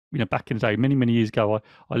back in the day, many, many years ago,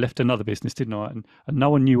 I left another business, didn't I? And no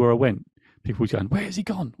one knew where I went. People were going, where has he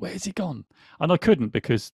gone? Where has he gone? And I couldn't,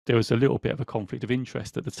 because there was a little bit of a conflict of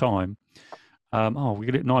interest at the time. We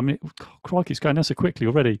get it 9 minutes. Oh, crikey, it's going down so quickly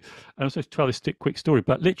already. And I was going to tell this quick story,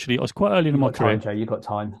 but literally, I was quite early in my career. Joe, you got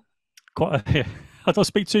time. Yeah, I don't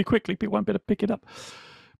speak too quickly, people won't be able to pick it up.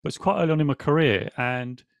 But it's quite early on in my career,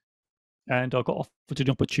 and I got offered an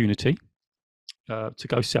opportunity to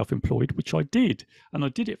go self-employed, which I did, and I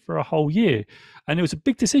did it for a whole year. And it was a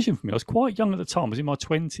big decision for me. I was quite young at the time. I was in my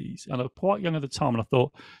 20s, and I was quite young at the time. And I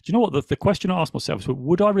thought, do you know what? The question I asked myself was,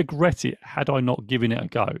 would I regret it had I not given it a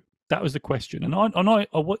go? That was the question. And I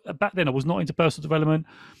back then I was not into personal development.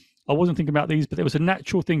 I wasn't thinking about these, but there was a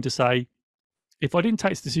natural thing to say, if I didn't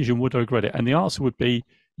take this decision, would I regret it? And the answer would be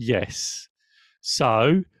yes.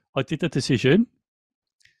 So I did the decision.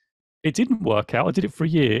 It didn't work out. I did it for a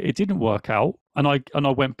year. It didn't work out, and I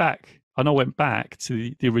went back. And I went back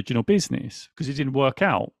to the original business because it didn't work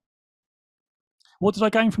out. What did I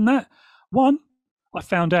gain from that? One, I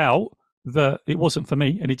found out that it wasn't for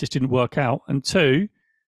me, and it just didn't work out. And two,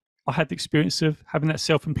 I had the experience of having that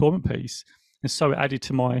self-employment piece, and so it added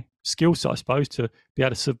to my skill set, I suppose, to be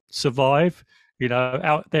able to survive,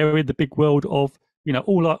 out there in the big world of,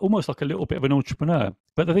 almost like a little bit of an entrepreneur.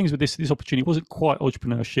 But the things with this opportunity wasn't quite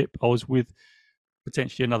entrepreneurship. I was with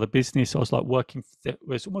potentially another business. I was like working. It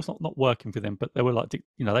was almost not working for them, but they were like,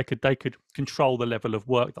 they could control the level of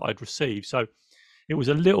work that I'd received. So it was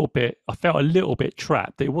a little bit. I felt a little bit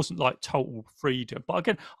trapped. It wasn't like total freedom. But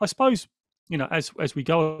again, I suppose, as we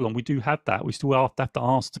go along, we do have that. We still have to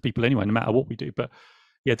answer to people anyway, no matter what we do. But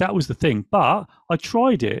yeah, that was the thing. But I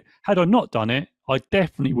tried it. Had I not done it, I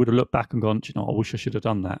definitely would have looked back and gone, I wish I should have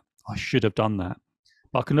done that. I should have done that.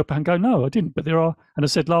 But I can look back and go, no, I didn't. But there are, and I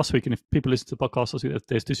said last week, and if people listen to the podcast, I think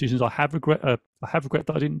there's decisions I have regret that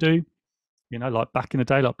I didn't do. Like back in the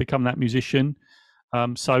day, like become that musician.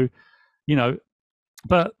 But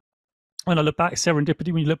when I look back,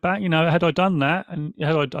 serendipity, when you look back, had I done that, and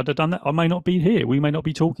had I done that, I may not be here. We may not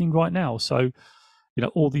be talking right now. So,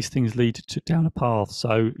 all these things lead down a path.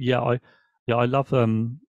 So I love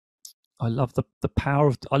the power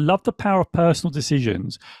of personal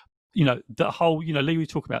decisions. The whole, Lee, we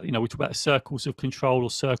talk about, we talk about circles of control or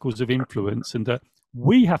circles of influence, and that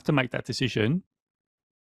we have to make that decision.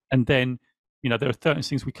 And then, there are certain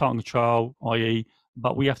things we can't control, i.e.,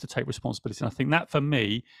 but we have to take responsibility. And I think that for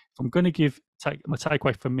me, if I'm going to take my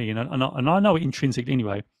takeaway from me, and I know it intrinsically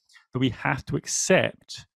anyway, that we have to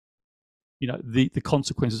accept, the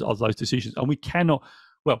consequences of those decisions. And we cannot,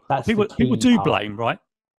 people do blame, right?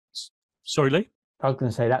 Sorry, Lee? I was going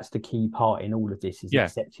to say that's the key part in all of this is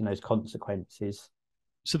accepting those consequences.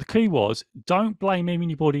 So the key was, don't blame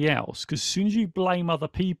anybody else, because as soon as you blame other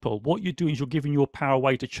people, what you're doing is you're giving your power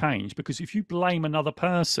away to change. Because if you blame another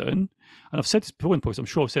person, and I've said this before in podcast, I'm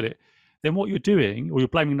sure I've said it, then what you're doing, or you're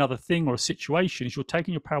blaming another thing or a situation, is you're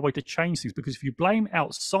taking your power away to change things. Because if you blame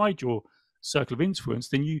outside your circle of influence,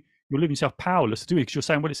 then you're leaving yourself powerless to do it, because you're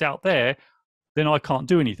saying, well, it's out there, then I can't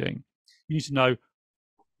do anything. You need to know,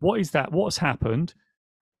 what is that? What's happened?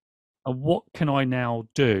 And what can I now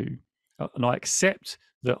do? And I accept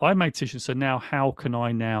that I made decisions. So now, how can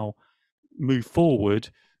I now move forward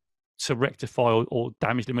to rectify or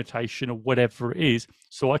damage limitation or whatever it is,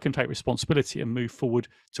 so I can take responsibility and move forward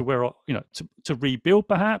to where I, to rebuild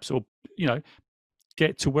perhaps, or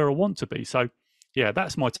get to where I want to be. So yeah,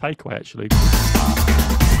 that's my takeaway actually.